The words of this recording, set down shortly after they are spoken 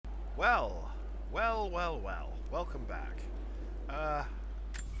Well, well. Welcome back.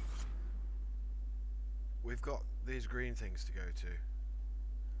 We've got these green things to go to,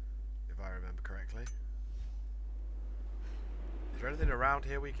 if I remember correctly. Is there anything around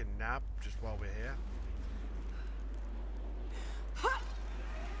here we can nab just while we're here?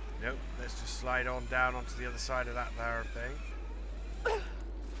 Nope, let's just slide on down onto the other side of that there thing.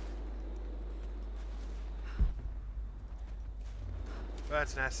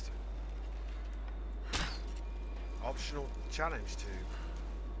 Bird's nest. Optional challenge tube.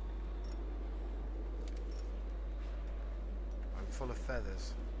 I'm full of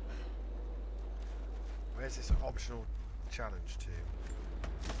feathers. Where's this optional challenge tube?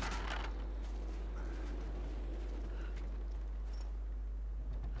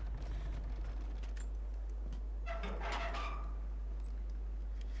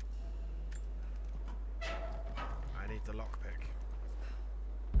 I need the lockpick.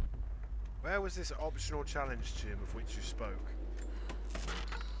 Where was this optional challenge tube of which you spoke?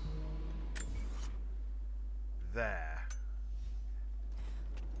 There.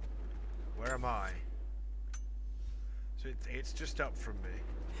 Where am I? So it's just up from me.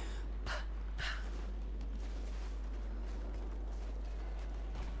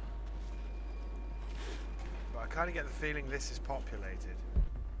 But I kind of get the feeling this is populated.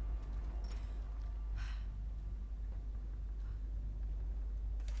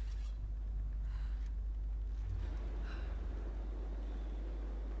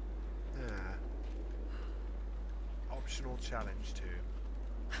 Optional challenge tube.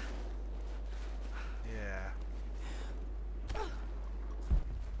 Yeah.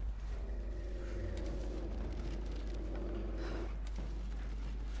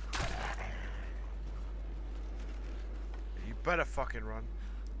 You better fucking run.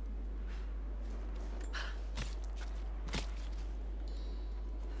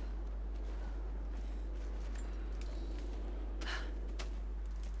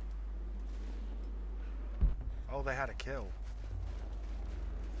 Oh, they had a kill.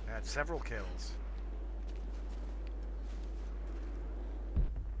 They had several kills.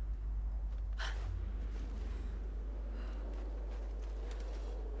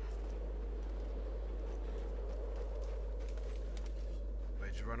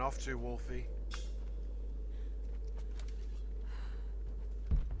 Where'd you run off to, Wolfie?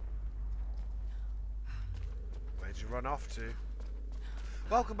 Where'd you run off to?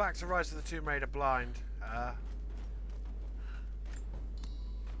 Welcome back to Rise of the Tomb Raider Blind.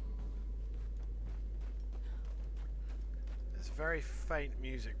 There's very faint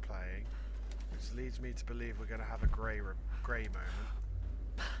music playing, which leads me to believe we're going to have a grey moment.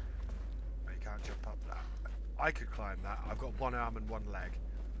 But you can't jump up that. I could climb that. I've got one arm and one leg.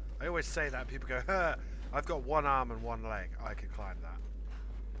 I always say that. People go, huh, I've got one arm and one leg. I could climb that.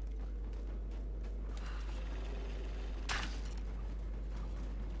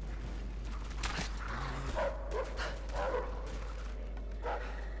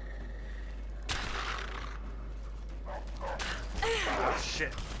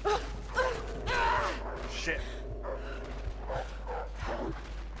 Shit. Shit.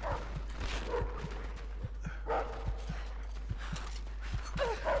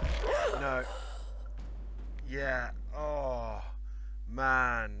 No. Yeah. Oh,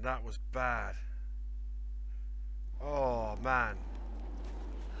 man. That was bad. Oh, man.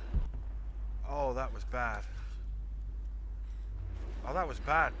 Oh, that was bad. Oh, that was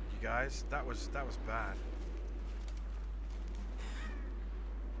bad, you guys. That was bad.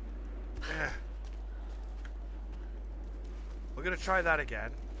 Yeah. We're gonna try that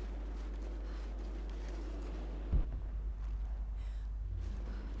again.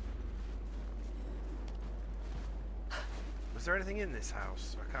 Was there anything in this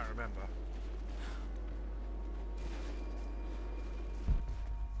house? I can't remember.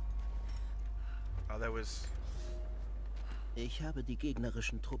 Oh, there was... Ich habe die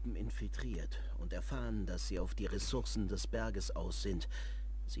gegnerischen Truppen infiltriert und erfahren, dass sie auf die Ressourcen des Berges aus sind.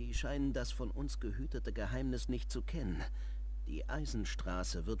 Sie scheinen das von uns gehütete Geheimnis nicht zu kennen. Die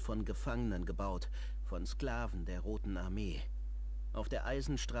Eisenstraße wird von Gefangenen gebaut, von Sklaven der Roten Armee. Auf der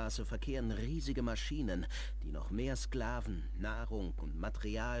Eisenstraße verkehren riesige Maschinen, die noch mehr Sklaven, Nahrung und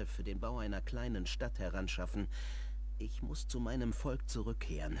Material für den Bau einer kleinen Stadt heranschaffen. Ich muss zu meinem Volk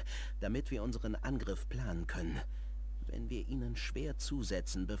zurückkehren, damit wir unseren Angriff planen können. Wenn wir ihnen schwer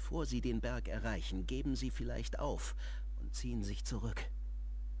zusetzen, bevor sie den Berg erreichen, geben sie vielleicht auf und ziehen sich zurück.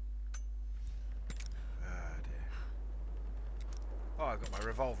 Oh, I got my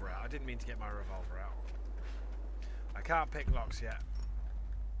revolver out. I didn't mean to get my revolver out. I can't pick locks yet.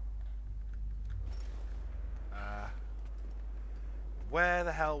 Where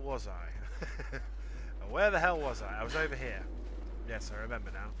the hell was I? Where the hell was I? I was over here. Yes, I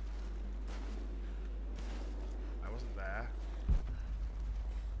remember now. I wasn't there.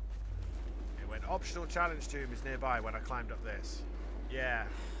 It went optional challenge tomb is nearby when I climbed up this. Yeah.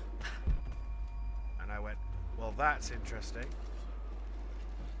 And I went, well, that's interesting.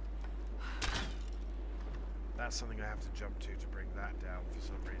 That's something I have to jump to bring that down for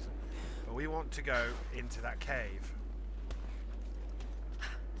some reason. But we want to go into that cave.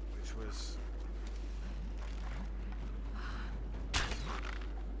 Which was...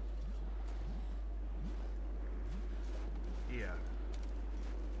 here.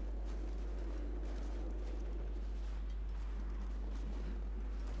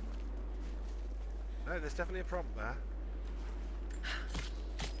 No, there's definitely a prompt there.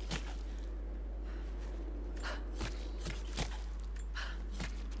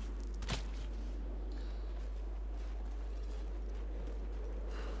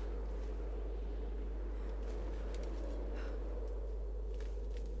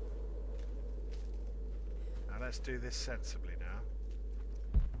 Let's do this sensibly now.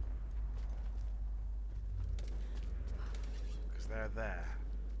 Because they're there.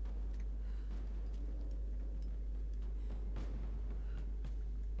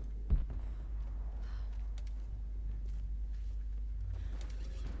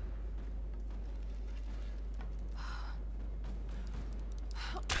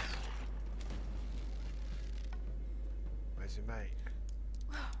 Where's your mate?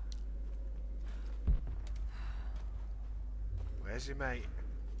 Where's your mate?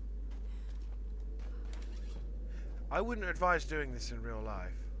 I wouldn't advise doing this in real life.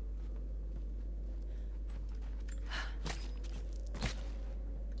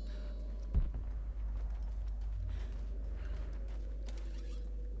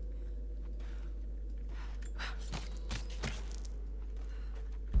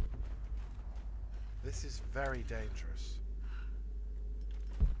 This is very dangerous.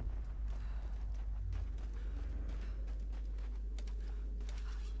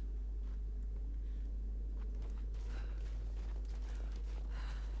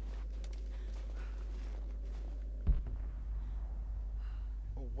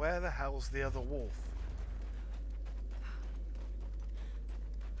 Where the hell's the other wolf?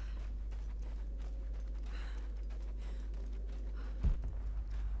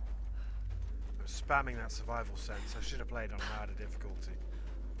 I'm spamming that survival sense. I should have played on harder difficulty.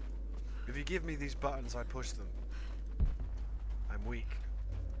 If you give me these buttons, I push them. I'm weak.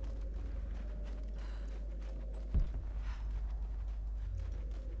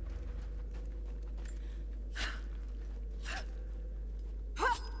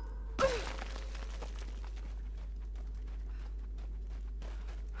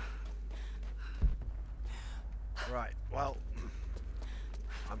 Right, well,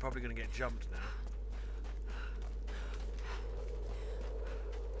 I'm probably going to get jumped now.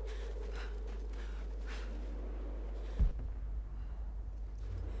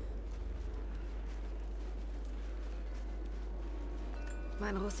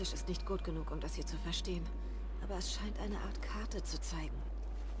 Mein Russisch ist nicht gut genug, das hier zu verstehen. Aber es scheint eine Art Karte zu zeigen.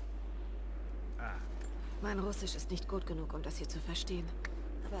 Ah. Mein Russisch ist nicht gut genug, das hier zu verstehen.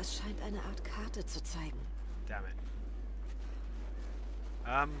 Aber es scheint eine Art Karte zu zeigen. Damn it.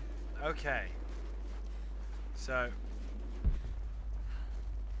 Okay. So...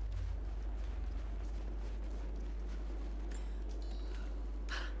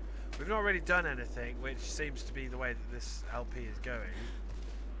 we've not really done anything, which seems to be the way that this LP is going.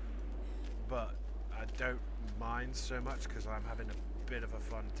 But I don't mind so much because I'm having a bit of a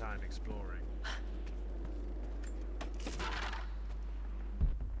fun time exploring.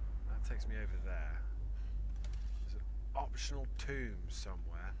 That takes me over there. There's an optional tomb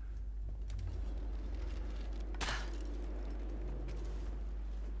somewhere.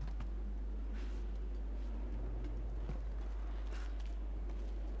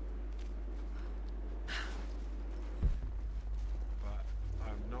 But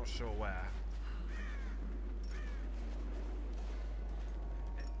I'm not sure where.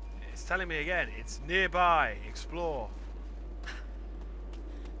 It's telling me again, it's nearby, explore.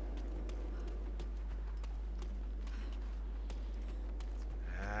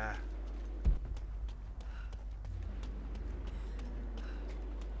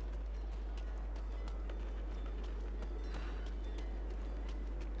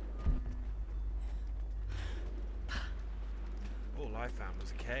 All I found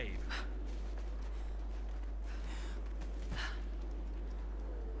was a cave.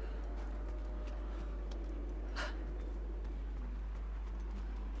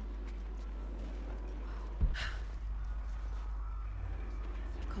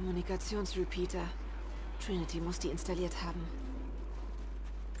 Kommunikationsrepeater. Trinity muss die installiert haben.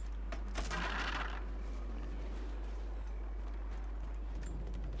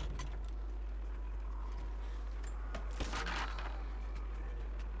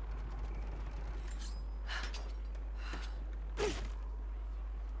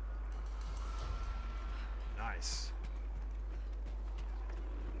 Nice.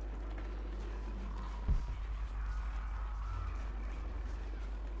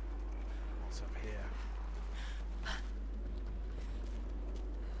 What's up here?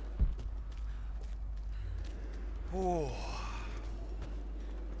 Oh.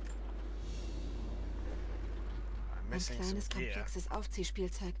 I'm Ein missing kleines, some gear. komplexes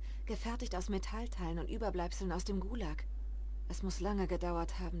Aufziehspielzeug, gefertigt aus Metallteilen und Überbleibseln aus dem Gulag. Es muss lange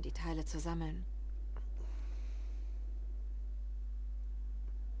gedauert haben, die Teile zu sammeln.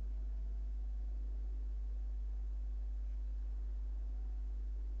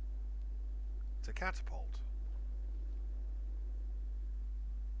 It's a catapult.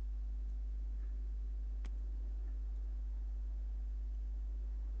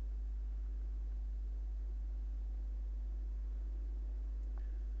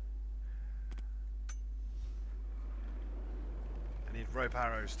 I need rope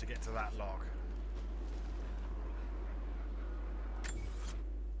arrows to get to that log.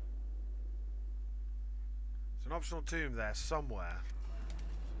 There's an optional tomb there somewhere.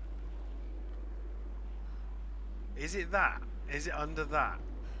 Is it that? Is it under that?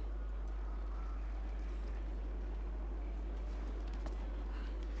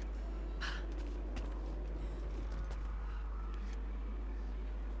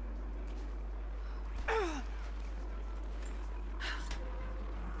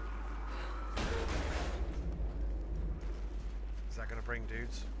 Is that gonna bring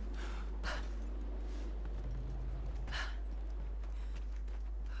dudes?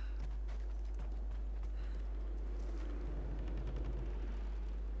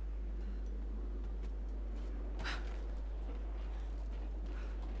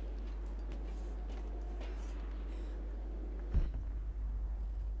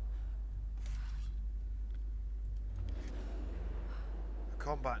 A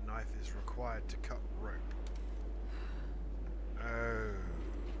combat knife is required to cut rope.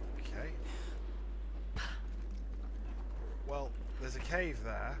 Okay. Well, there's a cave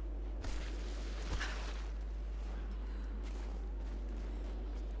there.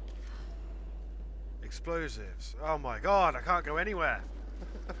 Explosives. Oh my god, I can't go anywhere.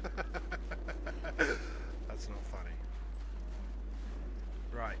 That's not funny.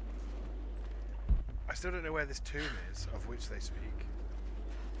 Right. I still don't know where this tomb is, of which they speak.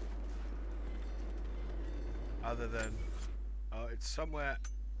 Other than, it's somewhere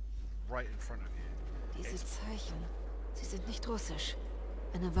right in front of you. Diese Zeichen, sie sind nicht russisch.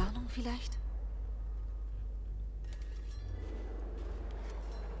 Eine Warnung vielleicht?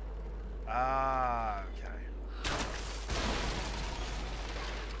 Ah, okay.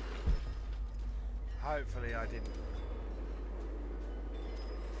 Hopefully I didn't.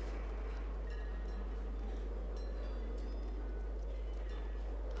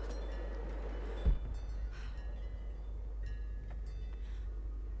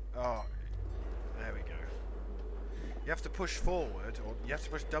 Oh, there we go. You have to push forward, or you have to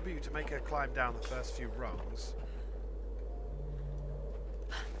push W to make her climb down the first few rungs.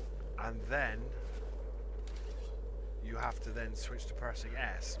 And then you have to then switch to pressing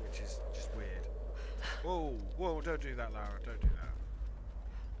S, which is just weird. Whoa, whoa, don't do that, Lara, don't do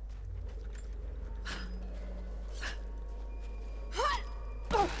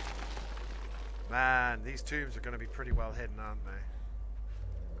that. Man, these tombs are going to be pretty well hidden, aren't they?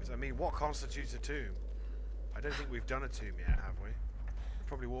 Because, I mean, what constitutes a tomb? I don't think we've done a tomb yet, have we? We've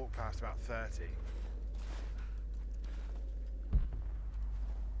probably walked past about 30.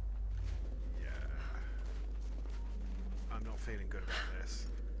 Yeah. I'm not feeling good about this.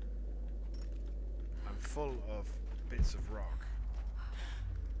 I'm full of bits of rock.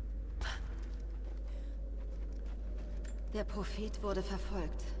 Der Prophet wurde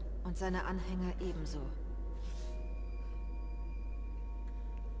verfolgt und seine Anhänger ebenso.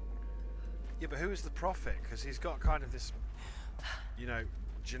 Yeah, but who is the prophet? Because he's got kind of this, you know,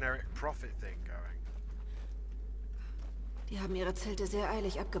 generic prophet thing going. Die haben ihre Zelte sehr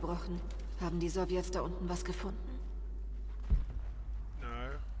eilig abgebrochen. Haben die Sowjets da unten was gefunden?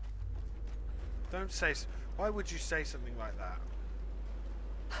 No. Don't say... Why would you say something like that?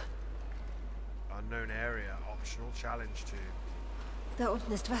 Unknown area. Optional challenge too. Da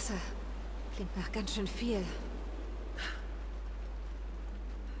unten ist Wasser. Klingt nach ganz schön viel.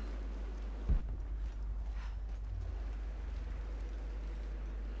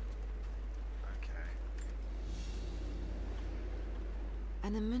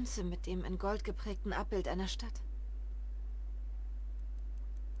 Eine Münze mit dem in Gold geprägten Abbild einer Stadt.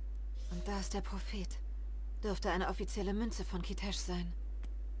 Und da ist der Prophet. Dürfte eine offizielle Münze von Kitesh sein.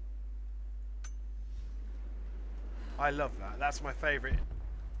 I love that. That's my favourite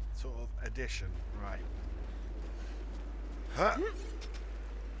sort of addition. Right. Huh?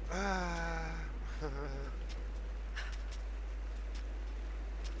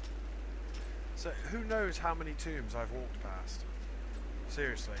 So, who knows how many tombs I've walked past?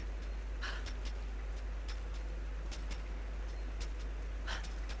 Seriously.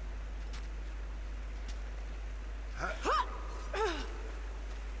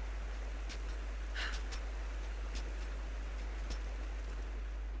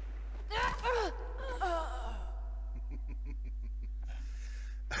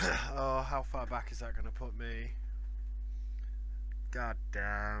 Oh, how far back is that going to put me? God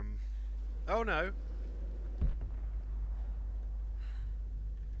damn. Oh no.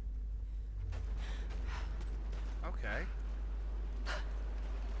 Okay.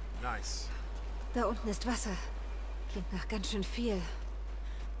 Nice. Da unten ist Wasser. Klingt nach ganz schön viel.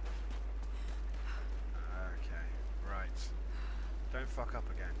 Okay, right. Don't fuck up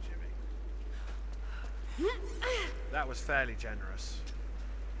again, Jimmy. That was fairly generous.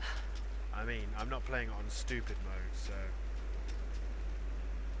 I mean, I'm not playing it on stupid mode, so...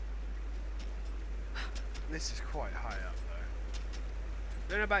 This is quite high up, though.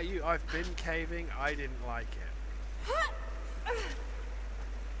 Don't know about you, I've been caving, I didn't like it.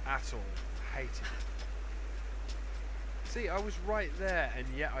 At all. Hated it. See, I was right there, and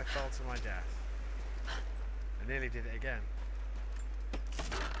yet I fell to my death. I nearly did it again.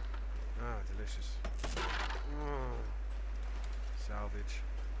 Ah, delicious. Oh. Salvage.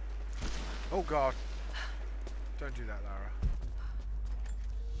 Oh god. Don't do that, Lara.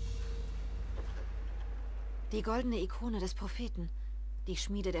 Die goldene Ikone des Propheten. Die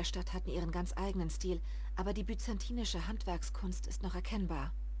Schmiede der Stadt hatten ihren ganz eigenen Stil, aber die byzantinische Handwerkskunst ist noch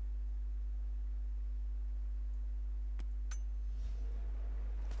erkennbar.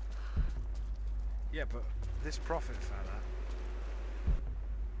 Yeah, but this prophet fella...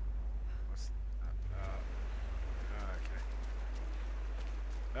 What's that? Okay.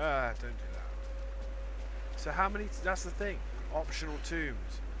 Don't do that. So how many... That's the thing. Optional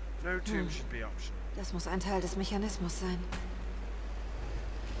tombs. No tomb should be optional. Das muss ein Teil des Mechanismus sein.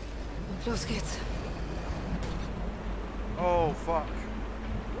 Und los geht's. Oh, fuck.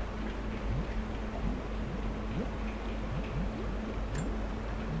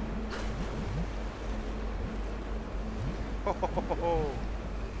 Oh.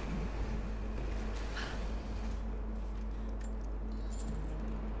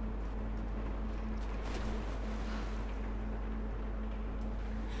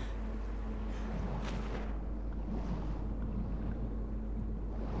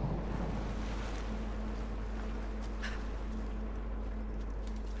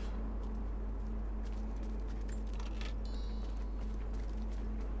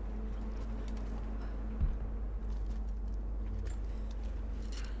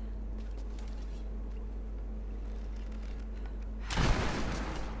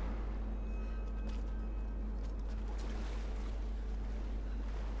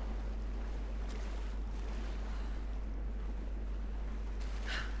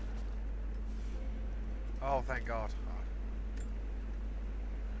 Oh, thank God.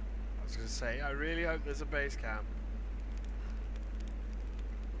 I was going to say, I really hope there's a base camp.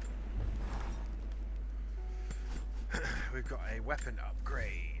 We've got a weapon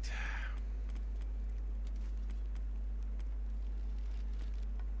upgrade.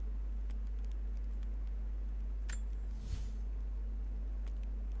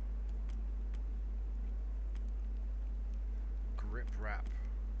 Grip wrap,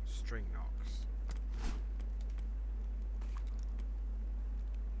 string knocks.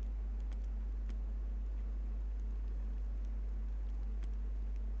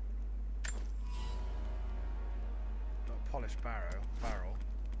 Polished barrel.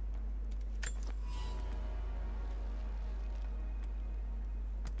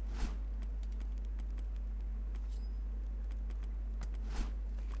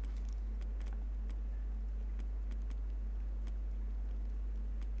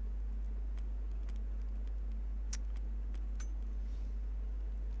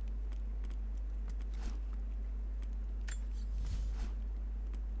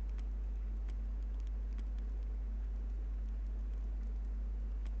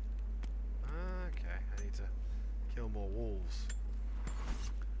 Kill more wolves.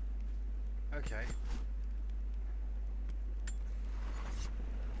 Okay.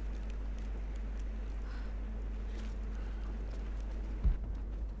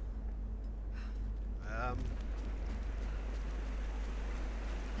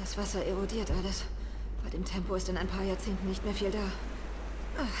 Das Wasser erodiert alles. Bei dem Tempo ist in ein paar Jahrzehnten nicht mehr viel da.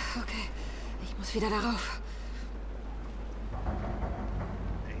 Okay, ich muss wieder darauf.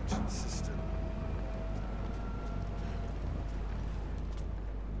 Ancient system.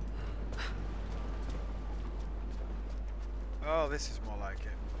 Oh, this is more like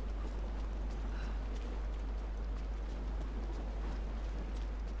it.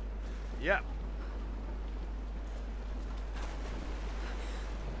 Yep.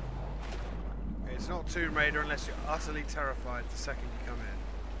 It's not Tomb Raider unless you're utterly terrified the second you come in.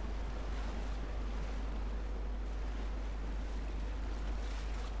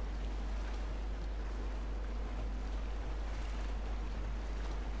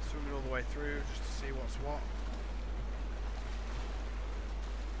 Swimming all the way through just to see what's what.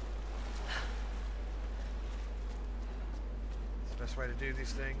 It's the best way to do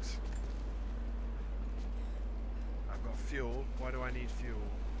these things. I've got fuel. Why do I need fuel?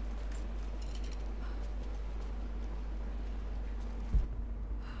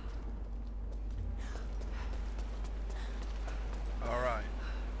 Alright.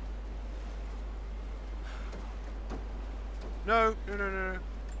 No, no, no, no, no.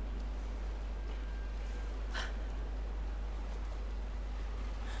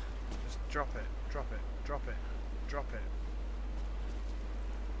 Just drop it, drop it, drop it, drop it.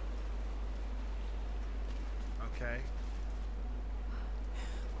 Okay.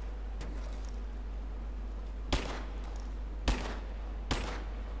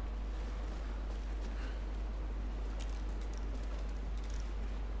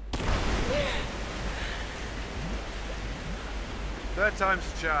 Third time's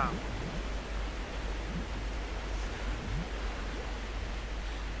a charm.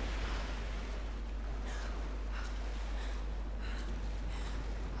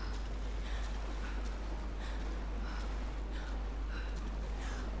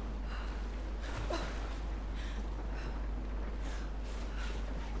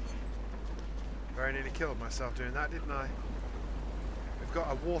 Very nearly killed myself doing that, didn't I? We've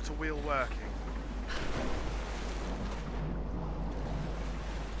got a water wheel working.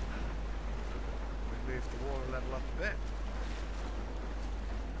 Move the water level up a bit.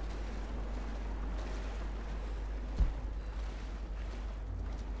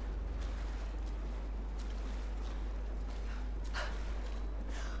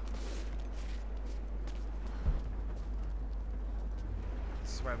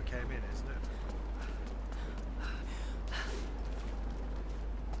 This is where we came in, isn't it?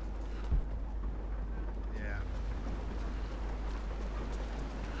 Yeah.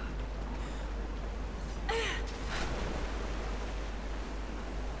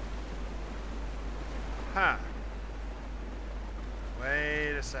 Ha!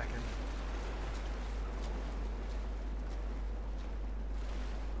 Wait a second.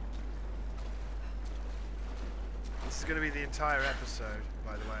 This is going to be the entire episode,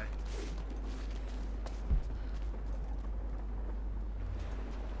 by the way.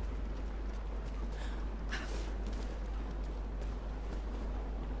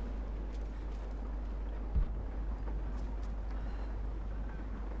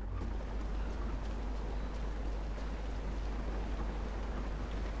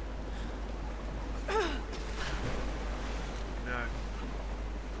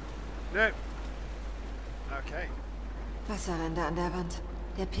 No. Okay. Wasserränder an der Wand.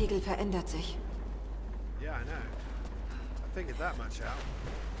 Der Pegel verändert sich. Yeah, I know. I figured that much out.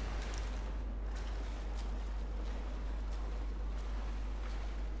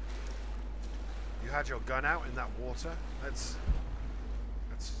 You had your gun out in that water? That's...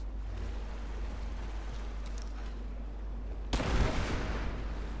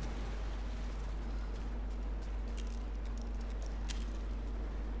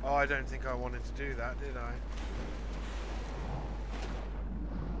 Oh, I don't think I wanted to do that, did I?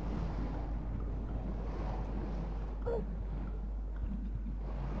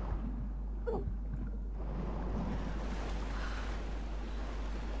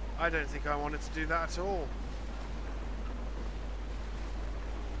 I don't think I wanted to do that at all.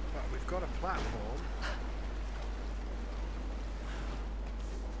 But we've got a platform.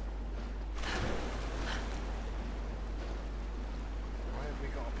 Why have we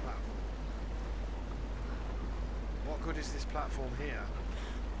got a platform? What good is this platform here?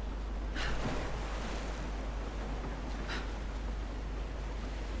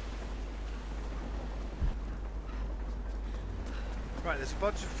 Right, there's a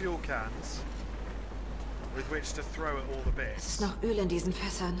bunch of fuel cans with which to throw at all the Es bits. ist noch Öl in diesen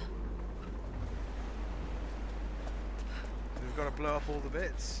Fässern. We've got to blow up all the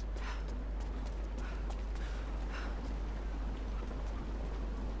bits.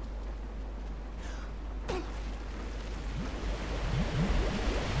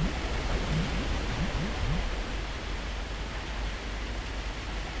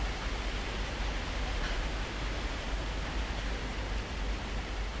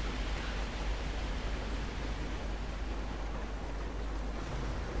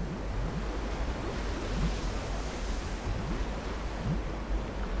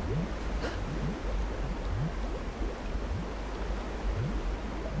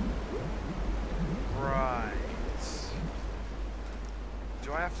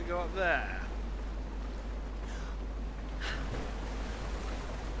 I have to go up there?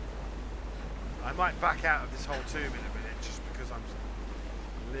 I might back out of this whole tomb in a minute just because I'm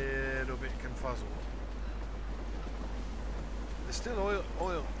a little bit confuzzled. There's still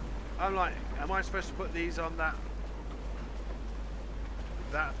oil. I'm like, am I supposed to put these on that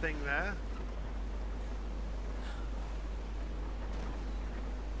thing there?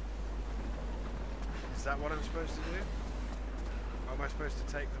 Is that what I'm supposed to do? Or am I supposed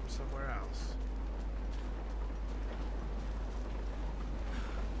to take them somewhere else?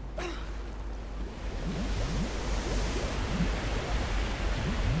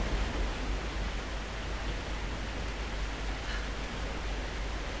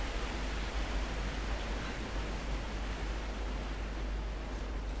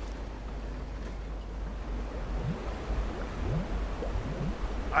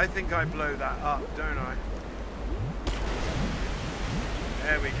 I think I blow that up, don't I?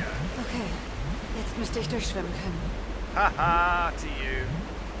 There we go. Okay, jetzt müsste ich durchschwimmen können. Haha, to you.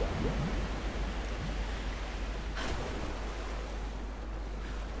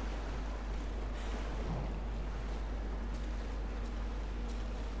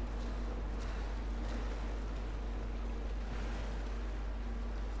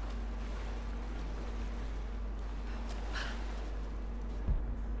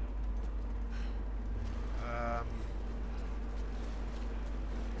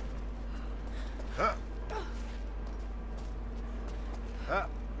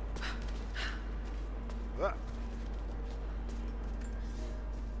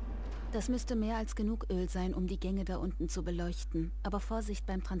 Das müsste mehr als genug Öl sein, um die Gänge da unten zu beleuchten. Aber Vorsicht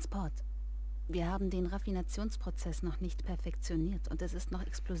beim Transport. Wir haben den Raffinationsprozess noch nicht perfektioniert und es ist noch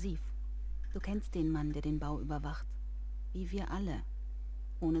explosiv. Du kennst den Mann, der den Bau überwacht. Wie wir alle.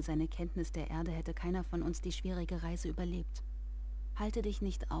 Ohne seine Kenntnis der Erde hätte keiner von uns die schwierige Reise überlebt. Halte dich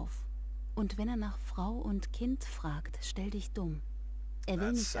nicht auf. Und wenn er nach Frau und Kind fragt, stell dich dumm. Er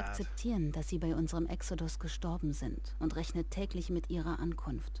will nicht akzeptieren, dass sie bei unserem Exodus gestorben sind und rechnet täglich mit ihrer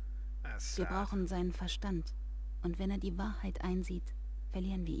Ankunft. Wir brauchen seinen Verstand. Und wenn er die Wahrheit einsieht,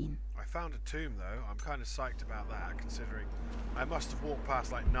 verlieren wir ihn. I found a tomb though. I'm kind of psyched about that, considering I must have walked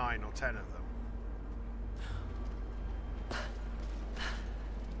past like 9 or 10 of them.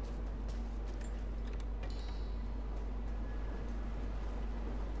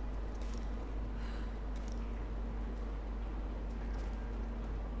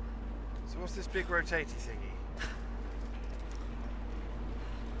 So what's this big rotatey thingy?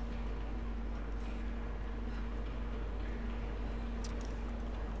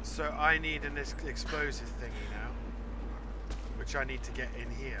 So I need an explosive thingy now, which I need to get in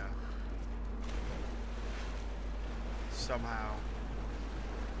here somehow.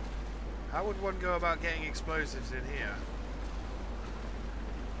 How would one go about getting explosives in here?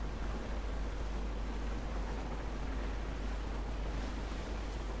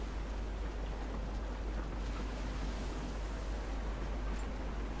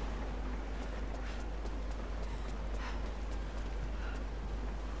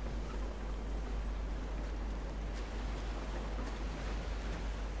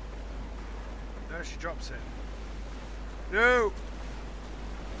 No, she drops it. No!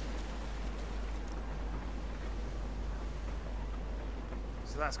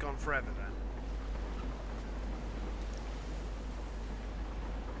 So that's gone forever then.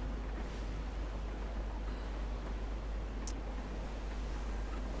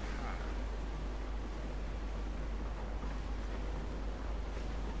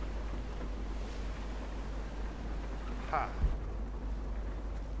 Ha.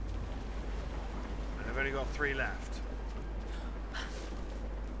 And I've only got 3 left.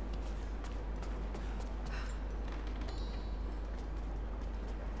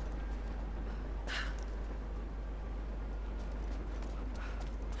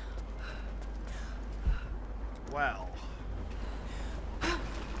 Well.